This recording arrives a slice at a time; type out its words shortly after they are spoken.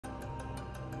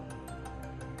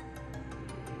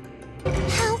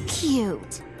How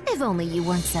cute. If only you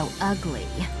weren't so ugly.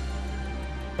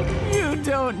 You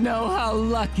don't know how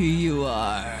lucky you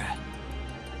are.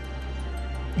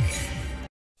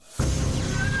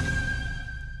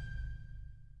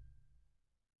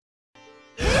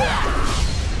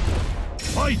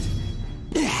 Fight!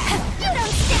 You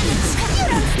don't stand a chance!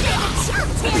 I'll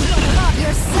tear you apart!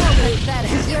 You're so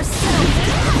pathetic! You're so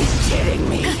pathetic! Are you kidding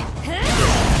me?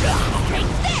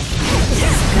 Take this!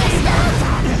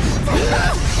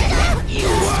 You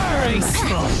were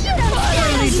graceful! You don't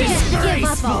Utterly stand a chance! Give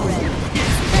up disgraceful! already!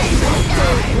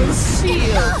 It was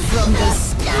sealed from the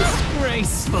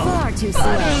disgraceful! Far too slow.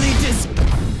 Utterly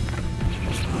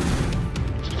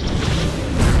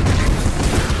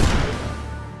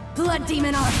Blood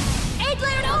Demon Art!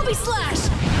 8-layered Obi Slash!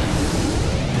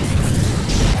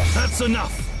 That's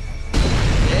enough!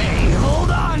 Hey,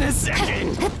 hold on a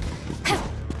second!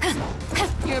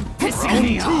 You're pissing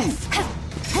me off!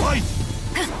 Fight!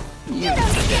 You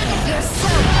don't stand it! You're so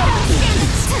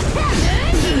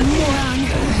You moron!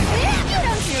 You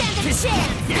don't stand a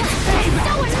chance!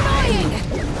 So annoying!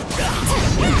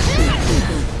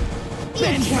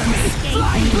 Bend for me!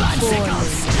 Flying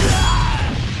bloodsickles!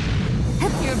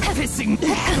 You're pissing me!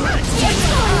 What's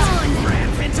going on?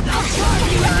 Rampant! I'll carve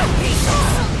you into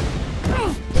pieces!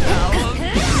 Now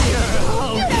appear,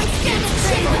 hope! You don't stand a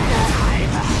chance!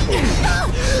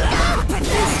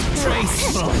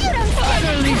 Disgraceful! You don't stand a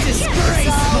Utterly chance!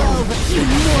 disgraceful! You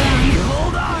moron! Hey,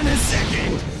 hold on a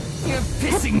second! You're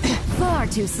pissing me! Far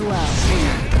too slow.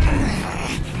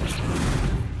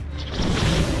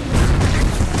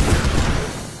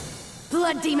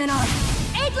 Blood Demon Art!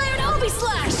 8-layered Obi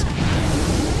Slash!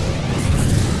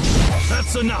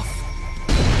 That's enough!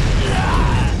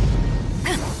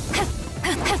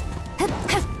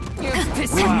 You're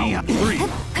pissing me off! Three!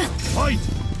 Fight!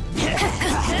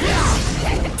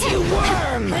 You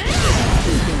worm!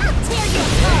 I'll tear you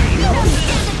apart! You don't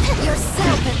stand it! You're so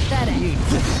pathetic!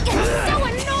 You're so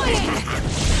annoying!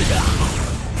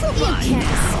 You can't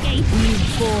escape! You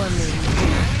bore me!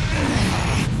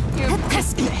 You're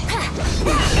pissing me!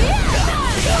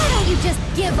 Why don't you just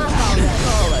give up already?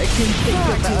 All I can think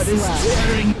Far too about is slow.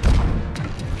 tearing...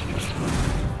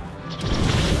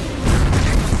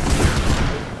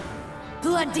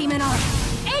 Blood Demon Art!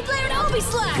 8-layered Obi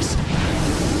Slash!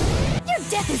 Your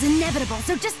death is inevitable,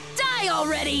 so just die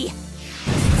already!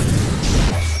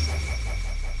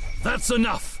 That's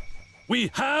enough! We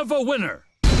have a winner!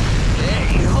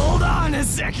 Hey, hold on a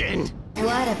second!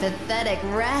 What a pathetic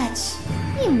wretch.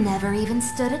 You never even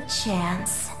stood a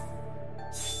chance.